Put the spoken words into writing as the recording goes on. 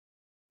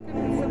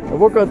Eu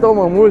vou cantar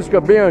uma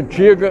música bem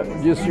antiga,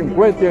 de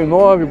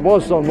 59,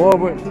 bossa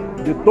nova,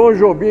 de Tom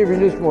Jobim e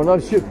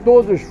Vinícius. Se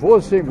todos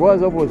fossem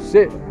iguais a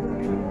você.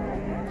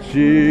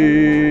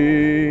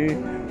 Se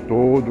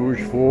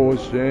todos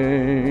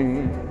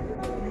fossem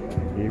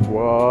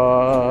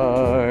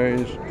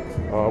iguais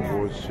a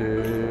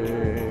você,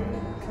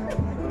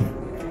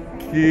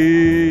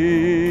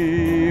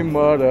 que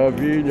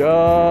maravilha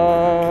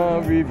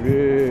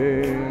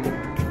viver.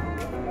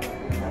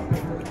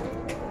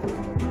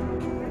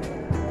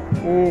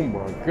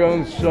 Uma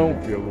canção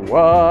pelo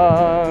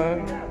ar,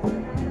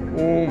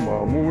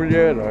 uma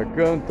mulher a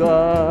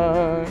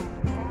cantar,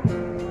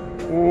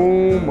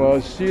 uma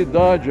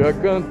cidade a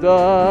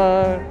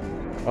cantar,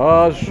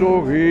 a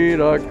sorrir,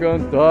 a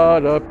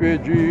cantar, a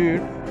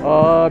pedir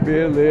a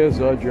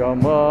beleza de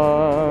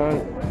amar,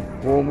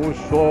 como o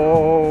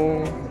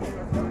sol,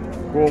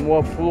 como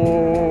a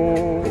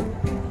flor,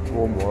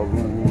 como a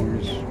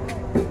luz.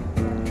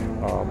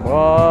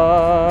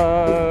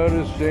 Amar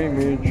sem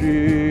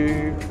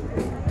medir,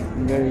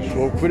 nem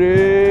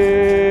sofrer.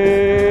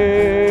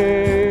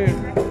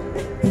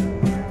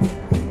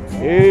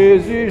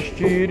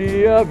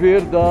 Existiria a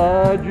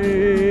verdade,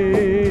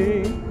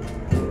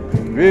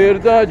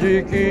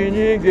 verdade que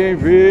ninguém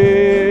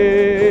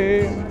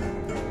vê,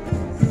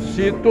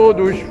 se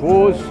todos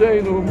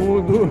fossem no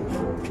mundo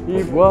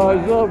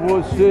iguais a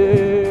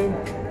você.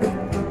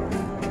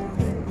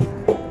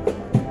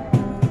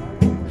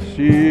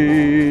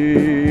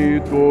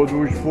 Se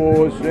todos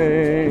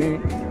fossem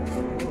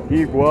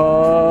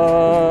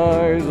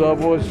iguais a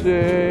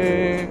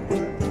você,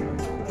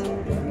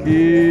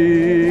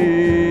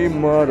 que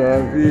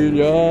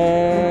maravilha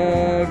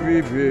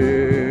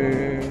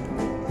viver.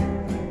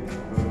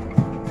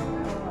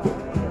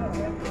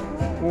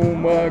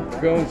 Uma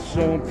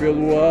canção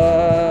pelo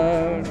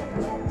ar,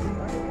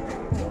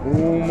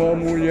 uma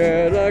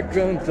mulher a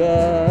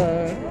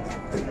cantar,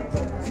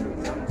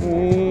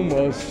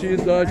 uma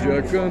cidade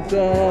a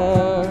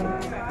cantar,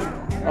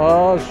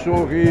 a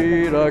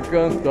sorrir, a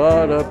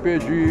cantar, a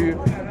pedir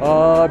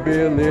a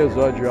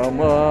beleza de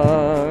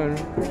amar,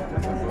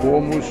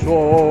 como o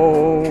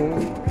sol,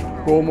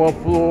 como a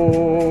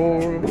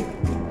flor,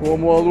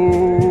 como a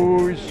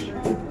luz.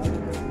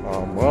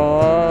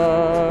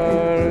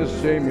 Amar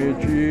sem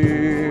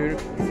medir,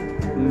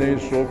 nem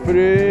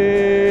sofrer.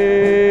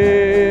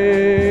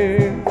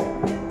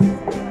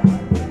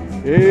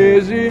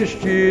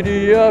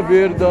 Existiria a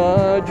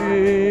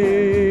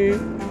verdade,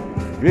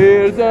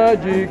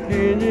 verdade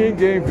que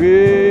ninguém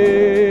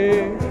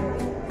vê,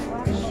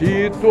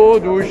 se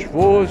todos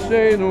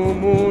fossem no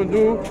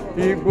mundo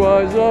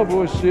iguais a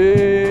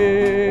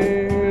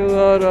você.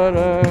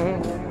 Larará.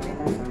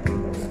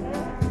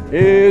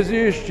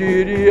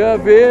 Existiria a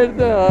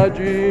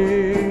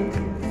verdade,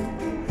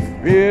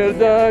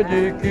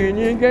 verdade que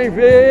ninguém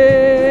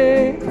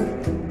vê,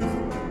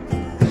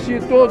 se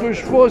todos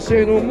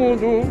fossem no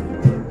mundo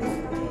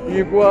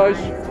iguais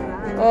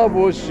a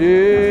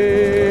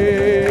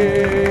você,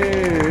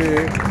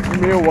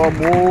 meu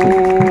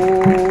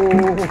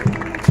amor.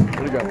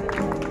 Obrigado.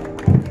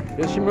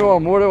 Esse meu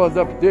amor eu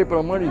adaptei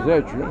para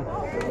Marisete, viu?